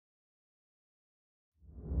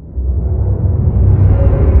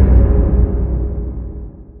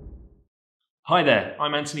Hi there,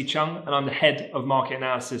 I'm Anthony Cheung and I'm the head of market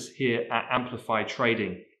analysis here at Amplify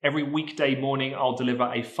Trading. Every weekday morning I'll deliver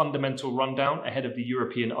a fundamental rundown ahead of the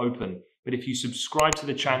European Open. But if you subscribe to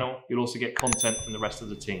the channel, you'll also get content from the rest of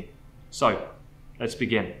the team. So, let's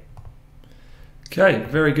begin. Okay,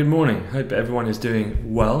 very good morning. Hope everyone is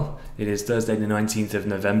doing well. It is Thursday the 19th of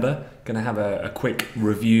November. Going to have a quick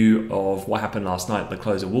review of what happened last night at the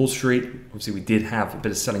close of Wall Street. Obviously we did have a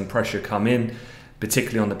bit of selling pressure come in,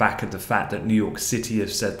 particularly on the back of the fact that New York City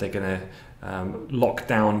have said they're going to lock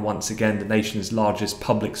down once again the nation's largest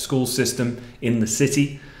public school system in the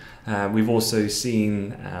city. We've also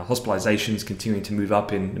seen hospitalizations continuing to move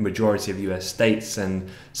up in the majority of US states, and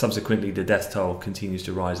subsequently the death toll continues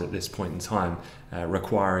to rise at this point in time,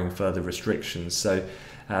 requiring further restrictions. So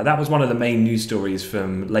that was one of the main news stories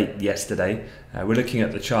from late yesterday. We're looking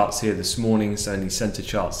at the charts here this morning, so in the center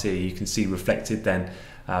charts here you can see reflected then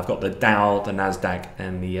I've got the Dow, the Nasdaq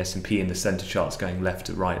and the S&P in the center charts going left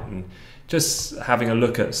to right, and just having a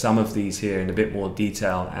look at some of these here in a bit more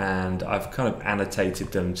detail, and I've kind of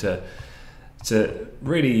annotated them to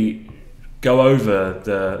really go over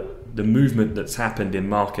the movement that's happened in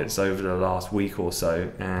markets over the last week or so.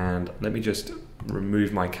 And let me just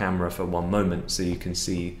remove my camera for one moment so you can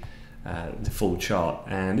see the full chart.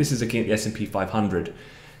 And this is looking at the S&P 500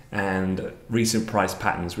 and recent price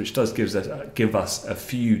patterns, which does give us a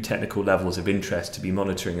few technical levels of interest to be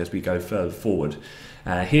monitoring as we go further forward.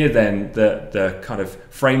 Here then, the kind of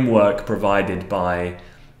framework provided by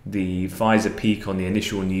the Pfizer peak on the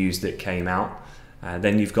initial news that came out.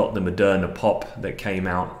 Then you've got the Moderna pop that came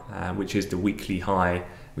out, which is the weekly high.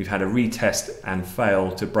 We've had a retest and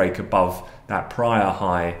fail to break above that prior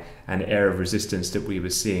high and area of resistance that we were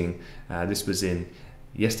seeing. This was in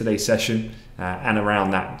yesterday's session and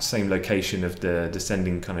around that same location of the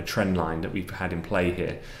descending kind of trend line that we've had in play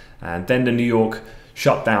here. And then the New York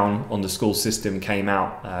shutdown on the school system came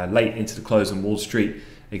out late into the close on Wall Street,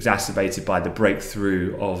 exacerbated by the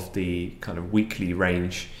breakthrough of the kind of weekly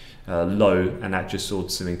range low, and that just saw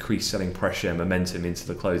some increased selling pressure and momentum into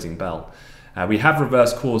the closing bell. We have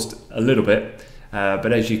reverse coursed a little bit,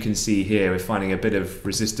 but as you can see here, we're finding a bit of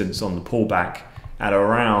resistance on the pullback at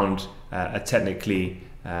around a technically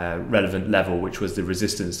relevant level, which was the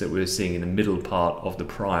resistance that we were seeing in the middle part of the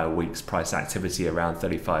prior week's price activity around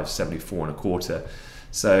 35.74 and a quarter.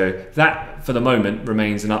 So that for the moment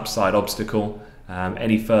remains an upside obstacle.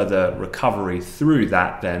 Any further recovery through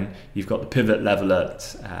that, then you've got the pivot level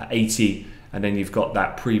at 80, and then you've got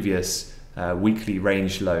that previous weekly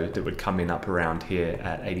range low that would come in up around here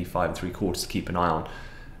at 85.75 to keep an eye on.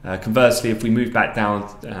 Conversely, if we move back down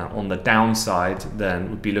on the downside,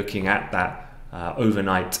 then we'd be looking at that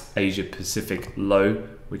overnight Asia Pacific low,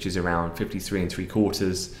 which is around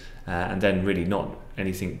 53.75, and then really not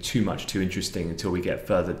anything too interesting until we get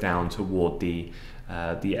further down toward the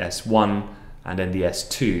S1 and then the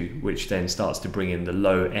S2, which then starts to bring in the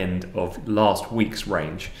low end of last week's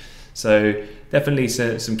range. So definitely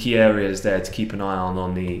some key areas there to keep an eye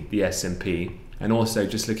on the S&P, and also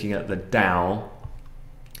just looking at the Dow.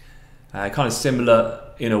 Kind of similar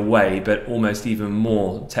in a way, but almost even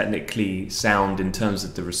more technically sound in terms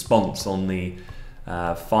of the response on the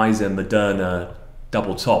Pfizer Moderna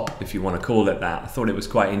double top, if you want to call it that. I thought it was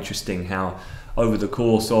quite interesting how over the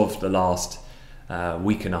course of the last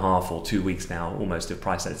week and a half or 2 weeks now almost of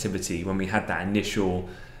price activity, when we had that initial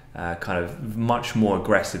kind of much more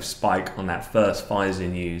aggressive spike on that first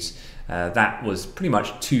Pfizer news, that was pretty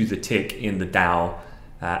much to the tick in the Dow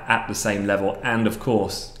at the same level, and of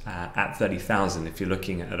course at 30,000 if you're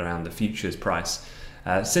looking at around the futures price.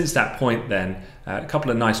 Since that point then, a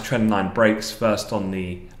couple of nice trend line breaks, first on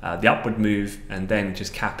the upward move, and then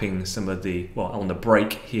just capping some of the, well, on the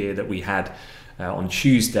break here that we had on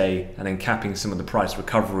Tuesday, and then capping some of the price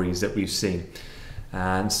recoveries that we've seen.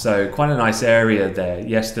 And so quite a nice area there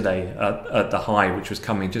yesterday at the high, which was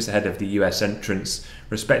coming just ahead of the US entrance,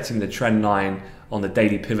 respecting the trend line on the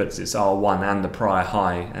daily pivots. It's R1 and the prior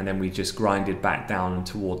high, and then we just grinded back down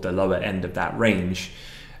toward the lower end of that range,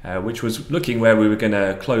 which was looking where we were going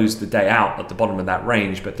to close the day out at the bottom of that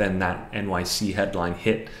range, but then that NYC headline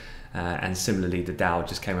hit, and similarly the Dow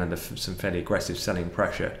just came under some fairly aggressive selling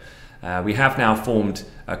pressure. We have now formed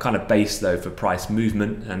a kind of base though for price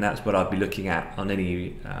movement, and that's what I'll be looking at on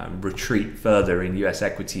any retreat further in US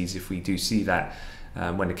equities if we do see that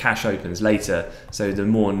when the cash opens later. So the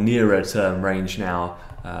more nearer term range now,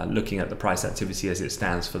 looking at the price activity as it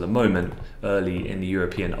stands for the moment, early in the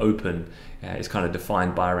European Open, is kind of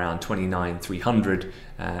defined by around 29,300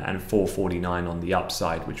 and 449 on the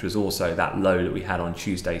upside, which was also that low that we had on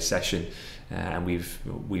Tuesday's session. And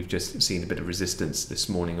we've just seen a bit of resistance this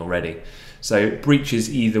morning already. So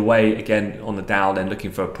breaches either way, again on the Dow, then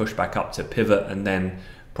looking for a pushback up to pivot, and then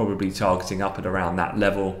probably targeting up at around that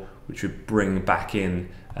level, which would bring back in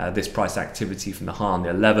this price activity from the high on the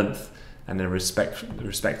 11th, and then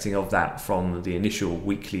respecting of that from the initial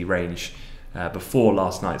weekly range before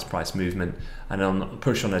last night's price movement. And on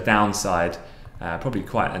push on the downside, probably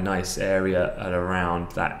quite a nice area at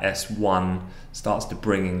around that S1 starts to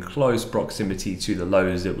bring in close proximity to the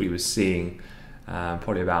lows that we were seeing.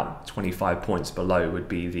 Probably about 25 points below would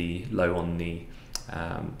be the low on the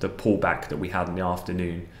pullback that we had in the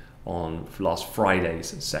afternoon on last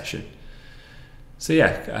Friday's session. So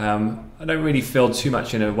yeah, I don't really feel too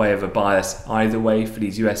much in a way of a bias either way for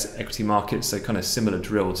these US equity markets. So kind of similar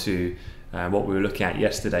drill to what we were looking at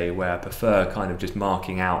yesterday, where I prefer kind of just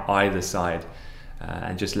marking out either side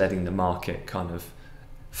and just letting the market kind of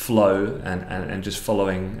flow and just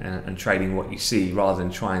following and trading what you see rather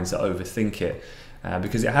than trying to overthink it,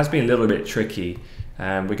 because it has been a little bit tricky.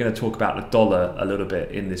 We're going to talk about the dollar a little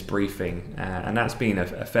bit in this briefing, and that's been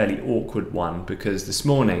a fairly awkward one, because this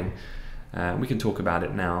morning, we can talk about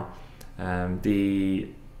it now, the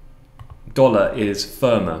dollar is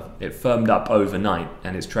firmer. It firmed up overnight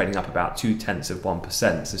and it's trading up about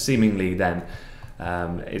 0.2%. So seemingly then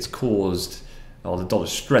it's caused, or the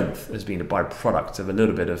dollar's strength has been a byproduct of a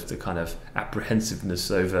little bit of the kind of apprehensiveness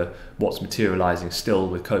over what's materializing still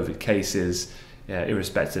with COVID cases,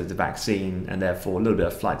 irrespective of the vaccine, and therefore a little bit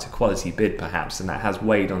of flight to quality bid perhaps, and that has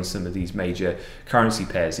weighed on some of these major currency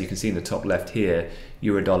pairs. You can see in the top left here,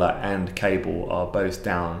 euro dollar and cable are both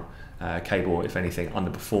down. Cable, if anything,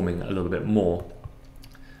 underperforming a little bit more,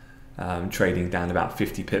 trading down about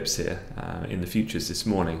 50 pips here in the futures this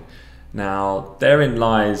morning. Now therein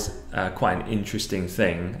lies quite an interesting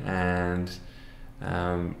thing, and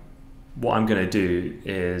what I'm going to do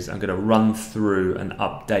is I'm going to run through an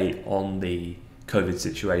update on the COVID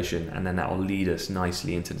situation, and then that will lead us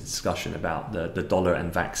nicely into the discussion about the dollar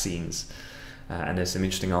and vaccines. And there's some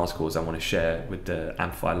interesting articles I want to share with the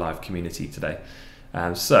Amplify Live community today.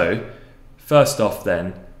 So first off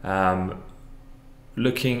then,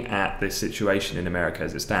 looking at this situation in America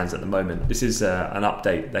as it stands at the moment, this is an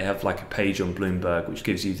update. They have like a page on Bloomberg which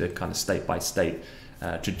gives you the kind of state-by-state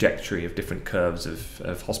trajectory of different curves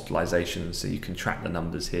of hospitalizations, so you can track the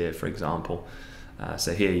numbers here, for example.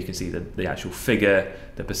 So here you can see the actual figure,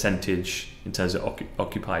 the percentage in terms of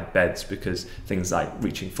occupied beds, because things like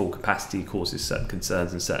reaching full capacity causes certain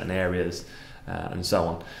concerns in certain areas, and so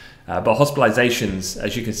on. But hospitalizations,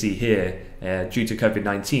 as you can see here, due to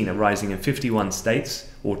COVID-19 are rising in 51 states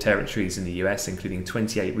or territories in the US, including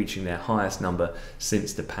 28 reaching their highest number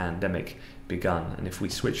since the pandemic begun. And if we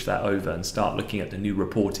switch that over and start looking at the new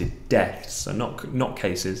reported deaths, so not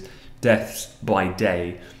cases, deaths by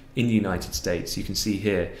day in the United States, you can see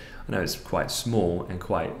here, I know it's quite small and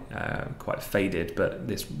quite faded, but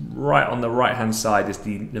this right on the right hand side is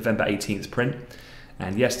the November 18th print.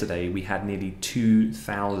 And yesterday we had nearly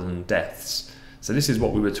 2,000 deaths. So this is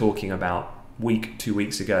what we were talking about 2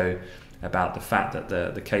 weeks ago, about the fact that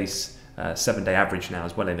the case 7-day average now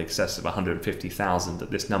is well in excess of 150,000, that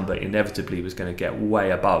this number inevitably was going to get way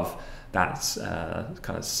above that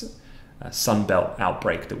kind of Sunbelt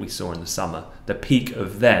outbreak that we saw in the summer. The peak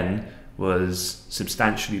of then was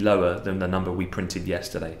substantially lower than the number we printed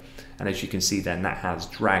yesterday. And as you can see then, that has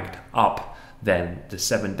dragged up then the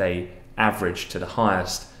 7-day average to the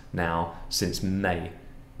highest now since May,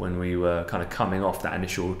 when we were kind of coming off that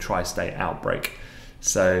initial tri-state outbreak.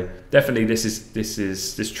 So definitely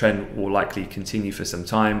this trend will likely continue for some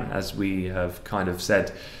time, as we have kind of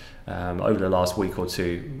said over the last week or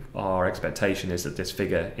two. Our expectation is that this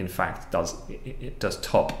figure in fact does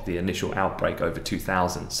top the initial outbreak over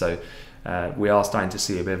 2,000. So we are starting to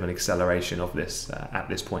see a bit of an acceleration of this at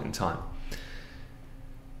this point in time.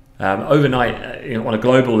 Overnight, on a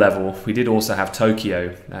global level, we did also have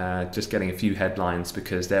Tokyo just getting a few headlines,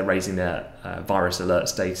 because they're raising their virus alert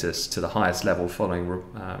status to the highest level following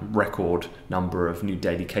record number of new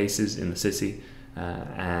daily cases in the city.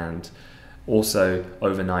 And also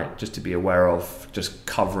overnight, just to be aware of, just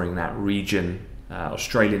covering that region,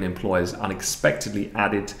 Australian employers unexpectedly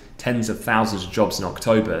added tens of thousands of jobs in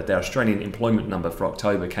October. Their Australian employment number for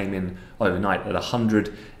October came in overnight at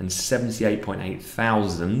 178.8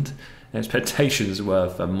 thousand. Expectations were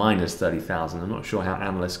for minus 30,000. I'm not sure how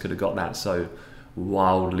analysts could have got that so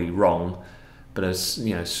wildly wrong, but a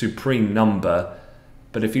supreme number.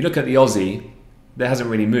 But if you look at the Aussie, there hasn't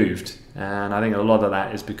really moved, and I think a lot of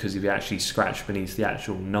that is because if you actually scratch beneath the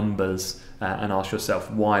actual numbers and ask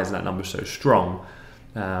yourself, why is that number so strong?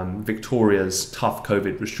 Victoria's tough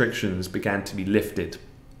COVID restrictions began to be lifted,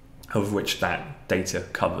 of which that data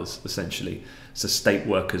covers essentially. So state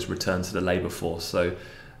workers return to the labour force. So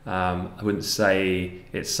I wouldn't say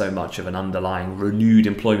it's so much of an underlying renewed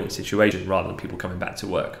employment situation rather than people coming back to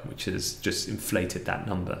work, which has just inflated that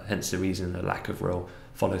number, hence the reason the lack of real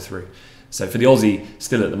follow through. So for the Aussie,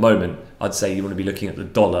 still at the moment, I'd say you want to be looking at the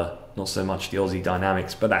dollar, not so much the Aussie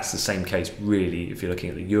dynamics, but that's the same case really if you're looking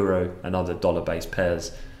at the euro and other dollar-based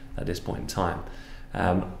pairs at this point in time.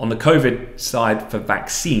 On the COVID side for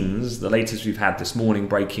vaccines, the latest we've had this morning,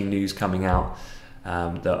 breaking news coming out,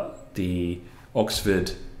 that the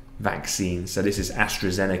Oxford vaccine, so this is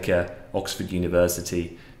AstraZeneca, Oxford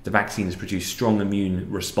University, the vaccine has produced strong immune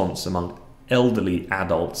response among elderly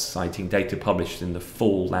adults, citing data published in the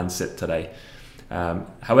Fall Lancet today.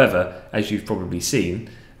 However, as you've probably seen,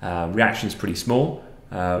 reaction's pretty small.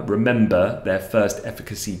 Remember their first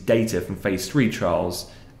efficacy data from phase 3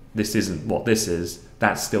 trials. This isn't what this is.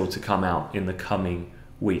 That's still to come out in the coming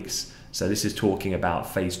weeks. So this is talking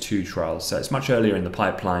about phase 2 trials. So it's much earlier in the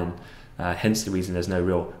pipeline, hence the reason there's no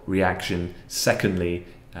real reaction. Secondly,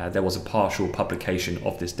 there was a partial publication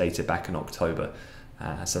of this data back in October.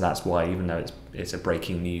 So that's why, even though it's a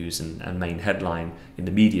breaking news and main headline in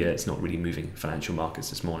the media, it's not really moving financial markets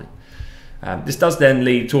this morning. This does then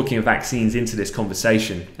lead, talking of vaccines, into this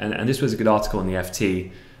conversation. And this was a good article on the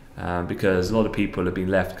FT because a lot of people have been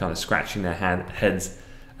left kind of scratching their heads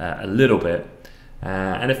a little bit.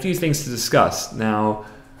 And a few things to discuss. Now,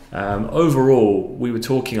 overall, we were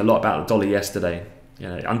talking a lot about the dollar yesterday.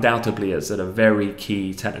 Undoubtedly, it's at a very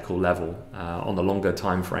key technical level on the longer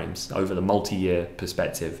time frames over the multi-year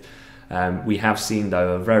perspective. We have seen,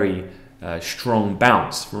 though, a very strong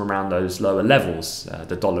bounce from around those lower levels.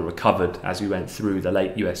 The dollar recovered as we went through the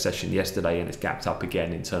late US session yesterday, and it's gapped up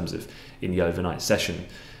again in terms of in the overnight session.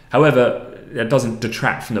 However, it doesn't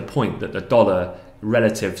detract from the point that the dollar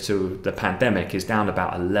relative to the pandemic is down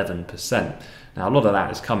about 11%. Now, a lot of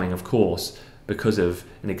that is coming, of course, because of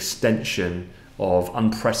an extension of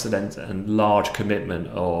unprecedented and large commitment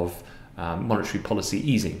of monetary policy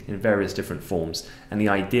easing in various different forms. And the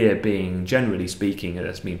idea being, generally speaking, it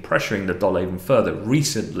has been pressuring the dollar even further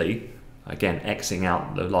recently, again, Xing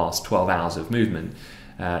out the last 12 hours of movement,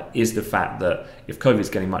 is the fact that if COVID is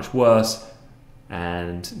getting much worse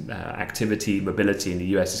and mobility in the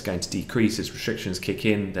US is going to decrease as restrictions kick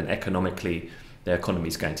in, then economically, the economy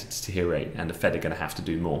is going to deteriorate and the Fed are going to have to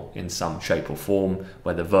do more in some shape or form,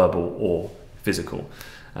 whether verbal or physical.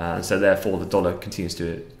 So therefore the dollar continues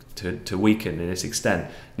to weaken in this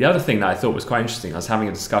extent. The other thing that I thought was quite interesting, I was having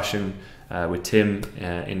a discussion with Tim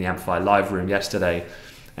in the Amplify live room yesterday,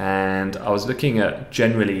 and I was looking at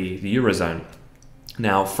generally the Eurozone.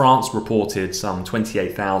 Now, France reported some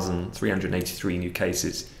 28,383 new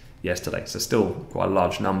cases yesterday, so still quite a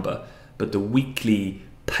large number, but the weekly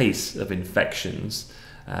pace of infections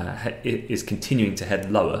is continuing to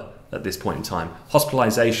head lower at this point in time.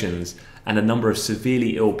 Hospitalizations and a number of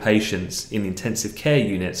severely ill patients in intensive care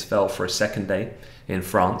units fell for a second day in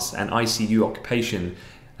France, and ICU occupation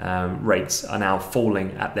rates are now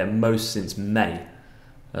falling at their most since May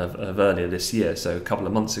of earlier this year, so a couple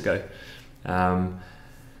of months ago.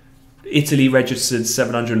 Italy registered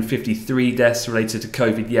 753 deaths related to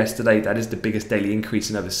COVID yesterday. That is the biggest daily increase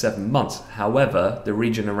in over 7 months. However, the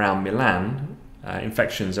region around Milan,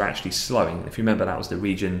 infections are actually slowing. If you remember, that was the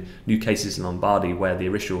region, new cases in Lombardy, where the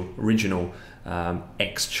original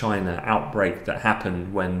ex-China outbreak that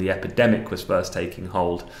happened when the epidemic was first taking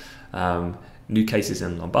hold. New cases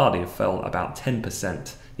in Lombardy fell about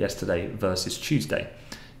 10% yesterday versus Tuesday.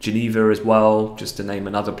 Geneva as well, just to name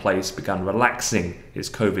another place, began relaxing its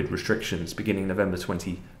COVID restrictions beginning November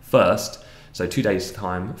 21st. So 2 days'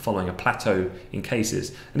 time following a plateau in cases.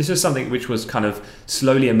 And this was something which was kind of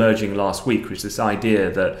slowly emerging last week, which is this idea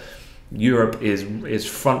that Europe is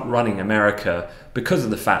front-running America because of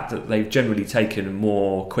the fact that they've generally taken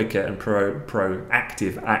more quicker and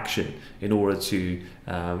proactive action in order to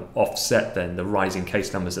offset then the rising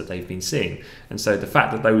case numbers that they've been seeing. And so the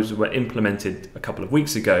fact that those were implemented a couple of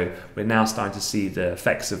weeks ago, we're now starting to see the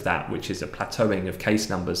effects of that, which is a plateauing of case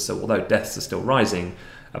numbers. So although deaths are still rising,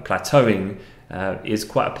 a plateauing is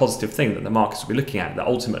quite a positive thing that the markets will be looking at, that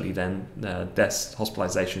ultimately then deaths,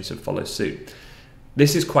 hospitalizations should follow suit.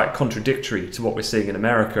 This is quite contradictory to what we're seeing in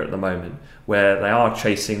America at the moment, where they are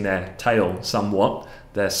chasing their tail somewhat.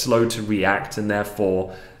 They're slow to react, and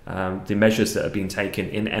therefore the measures that have been taken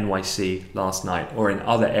in NYC last night or in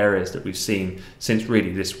other areas that we've seen since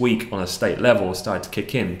really this week on a state level started to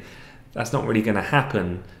kick in, that's not really going to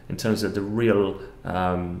happen in terms of the real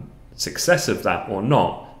success of that or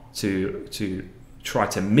not to try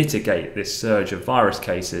to mitigate this surge of virus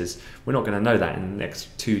cases. We're not going to know that in the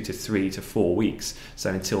next 2 to 3 to 4 weeks.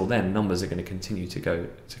 So until then, numbers are going to continue to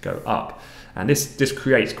go up. And this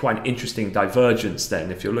creates quite an interesting divergence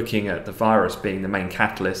then. If you're looking at the virus being the main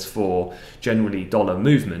catalyst for generally dollar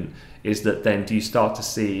movement, is that then do you start to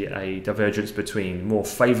see a divergence between more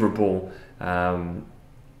favorable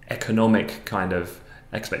economic kind of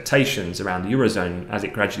expectations around the Eurozone as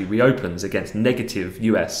it gradually reopens against negative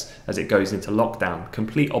US as it goes into lockdown,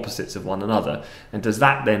 complete opposites of one another? And does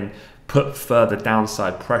that then put further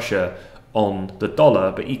downside pressure on the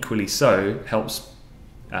dollar, but equally so helps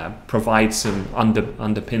provide some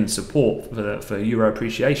underpinned support for euro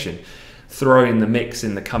appreciation? Throw in the mix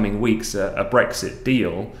in the coming weeks a Brexit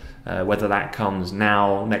deal, whether that comes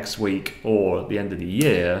now, next week, or at the end of the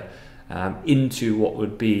year, into what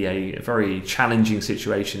would be a very challenging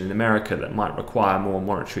situation in America that might require more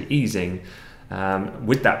monetary easing.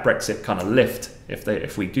 With that Brexit kind of lift,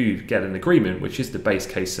 if we do get an agreement, which is the base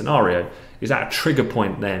case scenario, is that a trigger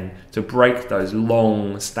point then to break those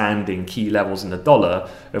long-standing key levels in the dollar,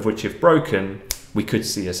 of which if broken, we could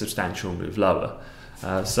see a substantial move lower.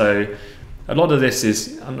 So a lot of this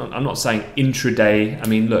is, I'm not saying intraday. I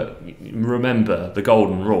mean, look, remember the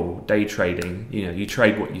golden rule, day trading, you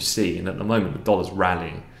trade what you see, and at the moment the dollar's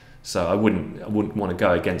rallying. So I wouldn't want to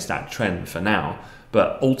go against that trend for now.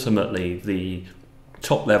 But ultimately, the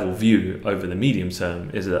top level view over the medium term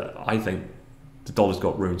is that I think the dollar's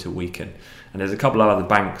got room to weaken. And there's a couple of other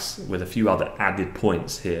banks with a few other added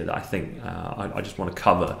points here that I think I just want to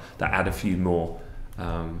cover that add a few more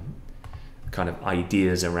kind of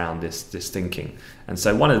ideas around this thinking. And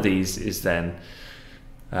so one of these is then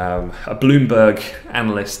a Bloomberg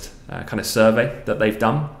analyst kind of survey that they've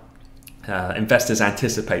done. Investors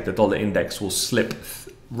anticipate the dollar index will slip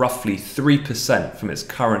roughly 3% from its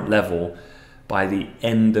current level by the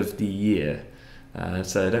end of the year.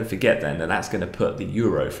 So don't forget then that that's going to put the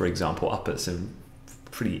euro, for example, up at some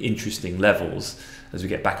pretty interesting levels as we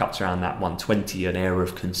get back up to around that 120, an area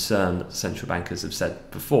of concern that central bankers have said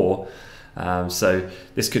before. So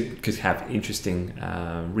this could have interesting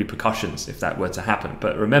repercussions if that were to happen.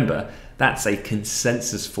 But remember, that's a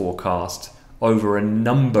consensus forecast over a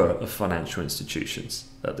number of financial institutions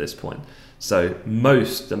at this point. So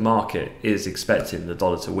the market is expecting the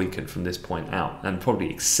dollar to weaken from this point out, and probably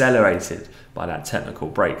accelerated by that technical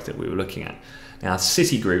break that we were looking at. Now,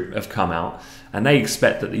 Citigroup have come out and they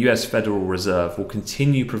expect that the US Federal Reserve will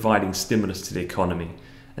continue providing stimulus to the economy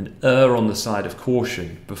and err on the side of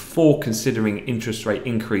caution before considering interest rate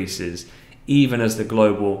increases, even as the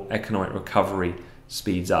global economic recovery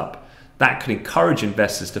speeds up. That could encourage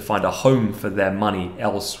investors to find a home for their money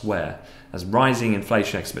elsewhere, as rising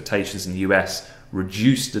inflation expectations in the US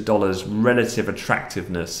reduce the dollar's relative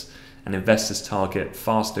attractiveness, and investors target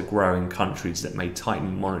faster growing countries that may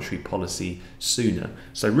tighten monetary policy sooner.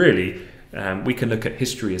 So really, we can look at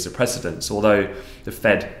history as a precedent, although the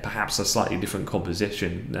Fed perhaps a slightly different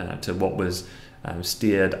composition to what was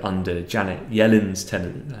steered under Janet Yellen's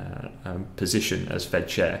position as Fed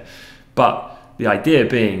chair. But the idea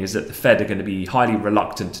being is that the Fed are going to be highly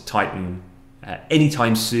reluctant to tighten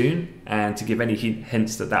anytime soon, and to give any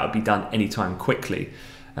hints that would be done anytime quickly.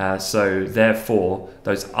 So therefore,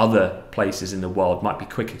 those other places in the world might be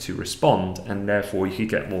quicker to respond, and therefore you could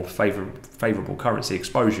get more favorable currency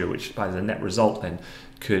exposure, which by the net result then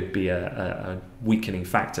could be a weakening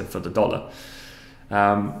factor for the dollar.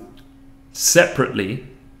 Separately,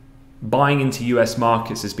 buying into US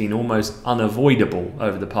markets has been almost unavoidable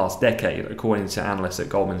over the past decade, according to analysts at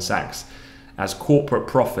Goldman Sachs, as corporate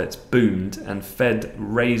profits boomed and Fed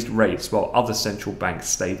raised rates while other central banks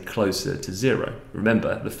stayed closer to zero.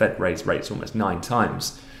 Remember, the Fed raised rates almost 9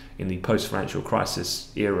 times in the post-financial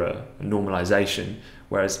crisis era normalization,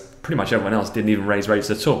 whereas pretty much everyone else didn't even raise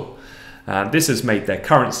rates at all. This has made their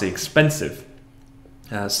currency expensive,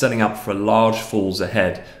 setting up for large falls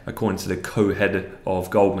ahead, according to the co-head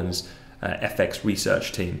of Goldman's FX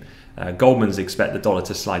research team. Goldman's expect the dollar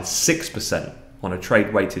to slide 6% on a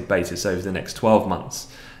trade-weighted basis over the next 12 months.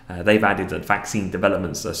 They've added that vaccine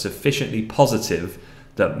developments are sufficiently positive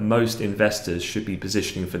that most investors should be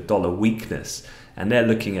positioning for dollar weakness. And they're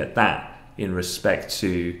looking at that in respect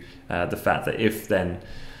to the fact that if then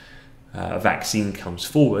a vaccine comes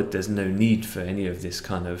forward, there's no need for any of this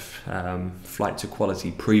kind of flight to quality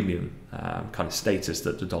premium kind of status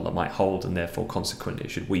that the dollar might hold, and therefore consequently it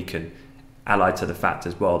should weaken, allied to the fact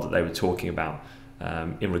as well that they were talking about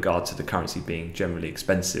in regard to the currency being generally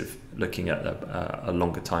expensive, looking at a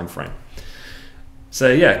longer time frame. So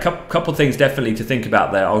yeah, a couple things definitely to think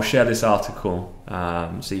about there. I'll share this article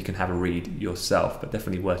so you can have a read yourself, but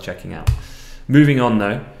definitely worth checking out. Moving on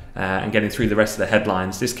though, and getting through the rest of the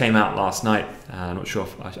headlines. This came out last night. I'm not sure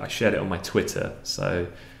if I shared it on my Twitter, so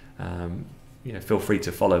feel free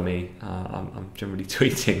to follow me. I'm generally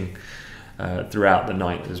tweeting throughout the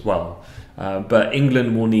night as well. But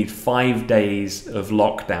England will need 5 days of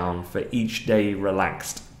lockdown for each day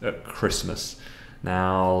relaxed at Christmas.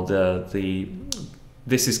 Now,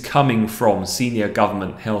 this is coming from senior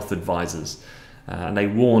government health advisors. And they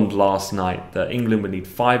warned last night that England would need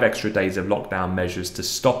 5 extra days of lockdown measures to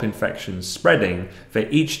stop infections spreading for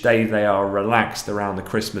each day they are relaxed around the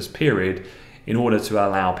Christmas period in order to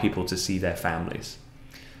allow people to see their families.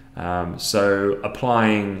 So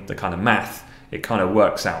applying the kind of math, it kind of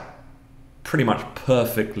works out pretty much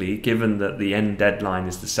perfectly, given that the end deadline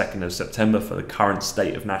is the 2nd of September for the current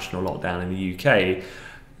state of national lockdown in the UK,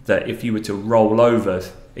 that if you were to roll over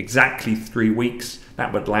exactly 3 weeks,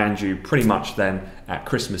 that would land you pretty much then at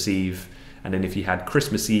Christmas Eve. And then if you had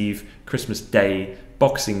Christmas Eve, Christmas Day,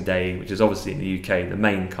 Boxing Day, which is obviously in the UK the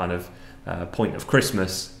main kind of point of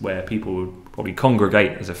Christmas, where people would probably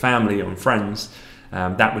congregate as a family or friends,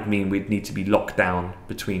 that would mean we'd need to be locked down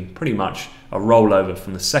between pretty much a rollover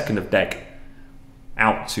from the 2nd of Dec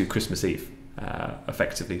out to Christmas Eve,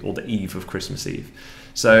 effectively, or the eve of Christmas Eve.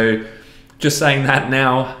 So just saying that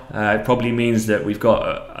now, it probably means that we've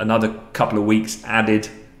got another couple of weeks added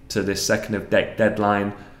to this 2nd of Dec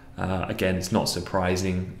deadline. Again, it's not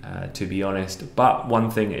surprising, to be honest. But one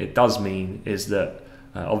thing it does mean is that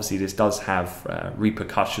obviously this does have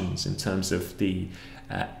repercussions in terms of the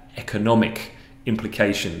economic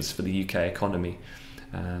implications for the UK economy.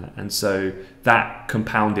 And so that,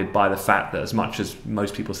 compounded by the fact that as much as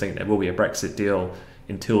most people think there will be a Brexit deal,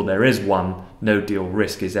 until there is one, no deal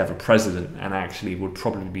risk is ever present, and actually would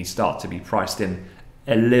probably start to be priced in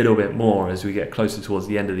a little bit more as we get closer towards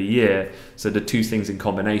the end of the year. So the two things in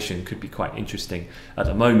combination could be quite interesting. At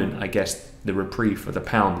the moment, I guess the reprieve for the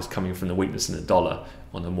pound is coming from the weakness in the dollar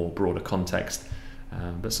on a more broader context,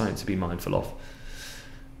 but something to be mindful of.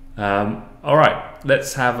 All right,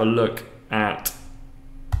 let's have a look at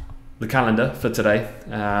the calendar for today.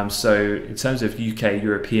 So in terms of UK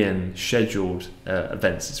European scheduled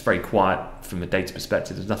events, it's very quiet from a data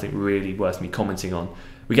perspective. There's nothing really worth me commenting on.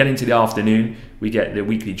 We get into the afternoon, we get the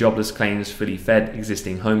weekly jobless claims, fully fed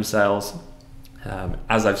existing home sales.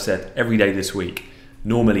 As I've said every day this week,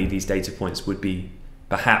 normally these data points would be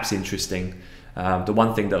perhaps interesting. The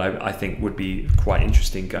one thing that I think would be quite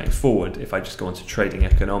interesting going forward, if I just go on to trading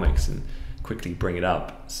economics and quickly bring it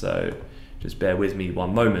up, so just bear with me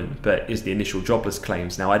one moment, but is the initial jobless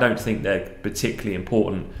claims. Now, I don't think they're particularly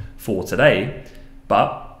important for today,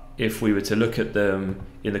 but if we were to look at them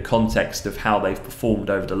in the context of how they've performed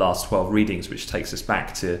over the last 12 readings, which takes us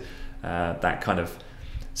back to that kind of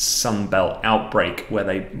Sunbelt outbreak where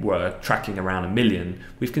they were tracking around 1 million,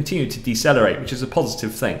 we've continued to decelerate, which is a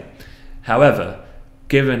positive thing. However,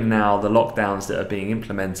 given now the lockdowns that are being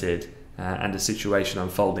implemented and the situation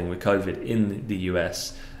unfolding with COVID in the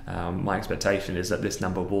US, my expectation is that this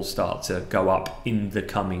number will start to go up in the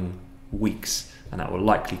coming weeks, and that will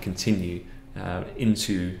likely continue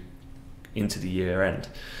into the year end.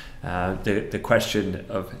 The question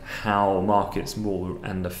of how markets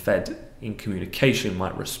and the Fed in communication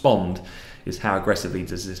might respond is how aggressively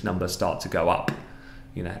does this number start to go up,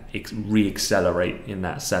 re-accelerate in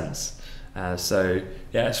that sense. So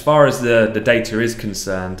yeah, as far as the data is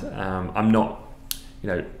concerned, I'm not,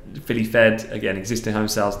 fully fed, again, existing home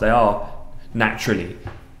sales, they are naturally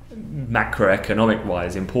macroeconomic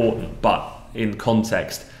wise important, but in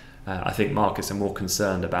context, I think markets are more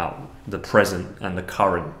concerned about the present and the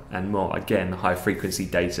current, and more, again, high frequency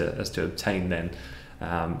data as to obtain then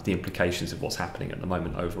the implications of what's happening at the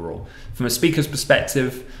moment overall. From a speaker's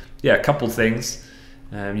perspective, yeah, a couple things.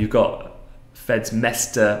 You've got Fed's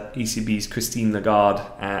Mester, ECB's Christine Lagarde,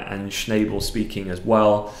 and Schnabel speaking as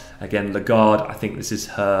well. Again, Lagarde, I think this is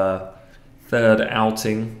her third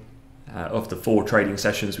outing of the 4 trading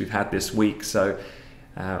sessions we've had this week, so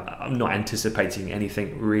I'm not anticipating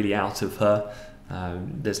anything really out of her.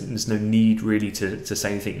 There's no need really to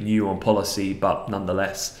say anything new on policy, but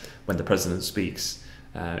nonetheless, when the president speaks,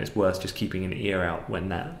 it's worth just keeping an ear out when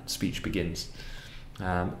that speech begins.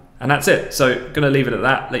 And that's it. So going to leave it at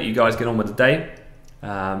that, let you guys get on with the day.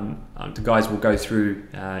 The guys will go through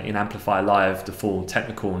in Amplify Live the full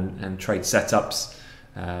technical and trade setups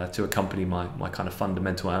to accompany my kind of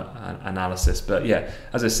fundamental analysis. But yeah,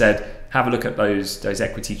 as I said, have a look at those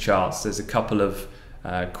equity charts. There's a couple of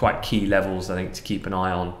quite key levels, I think, to keep an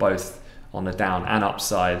eye on, both on the down and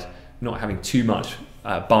upside. Not having too much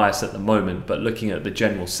bias at the moment, but looking at the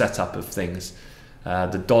general setup of things,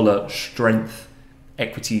 the dollar strength,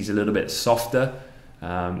 equities a little bit softer,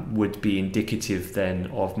 would be indicative then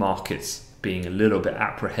of markets being a little bit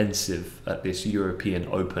apprehensive at this European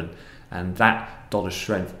Open, and that dollar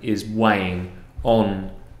strength is weighing on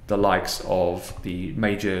the likes of the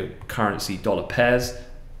major currency dollar pairs,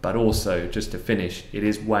 but also, just to finish, it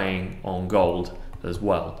is weighing on gold as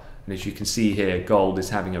well. And as you can see here, gold is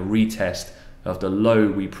having a retest of the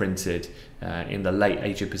low we printed in the late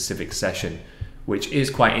Asia Pacific session, which is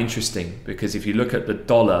quite interesting, because if you look at the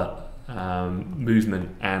dollar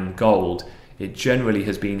movement and gold, it generally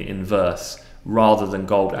has been inverse, rather than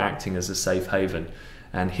gold acting as a safe haven.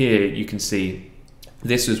 And here you can see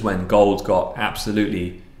this is when gold got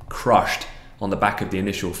absolutely crushed on the back of the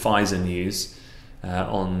initial Pfizer news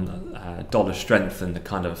on dollar strength and the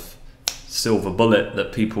kind of silver bullet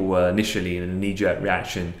that people were initially in a knee-jerk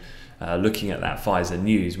reaction looking at that Pfizer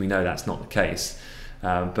news. We know that's not the case,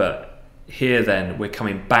 but here then we're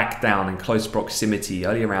coming back down in close proximity,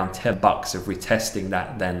 only around $10 of retesting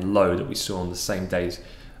that then low that we saw on the same days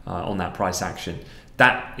on that price action.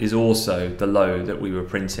 That is also the low that we were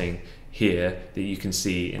printing here, that you can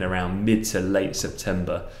see in around mid to late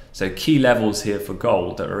September. So key levels here for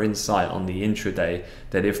gold that are in sight on the intraday,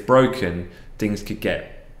 that if broken, things could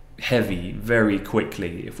get heavy very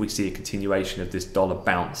quickly if we see a continuation of this dollar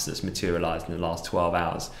bounce that's materialized in the last 12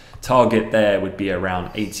 hours. Target there would be around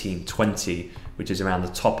 1820, which is around the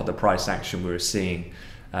top of the price action we were seeing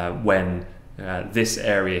when this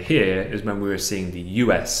area here is when we were seeing the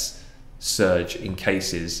US surge in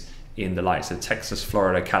cases in the likes of Texas,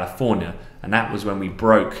 Florida, California, and that was when we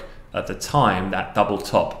broke at the time that double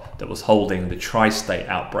top that was holding the tri-state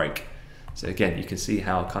outbreak. So again, you can see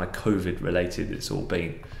how kind of COVID related it's all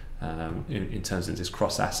been in terms of this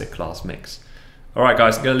cross asset class mix. All right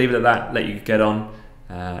guys, I'm going to leave it at that, let you get on.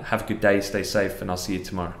 Have a good day, stay safe, and I'll see you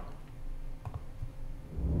tomorrow.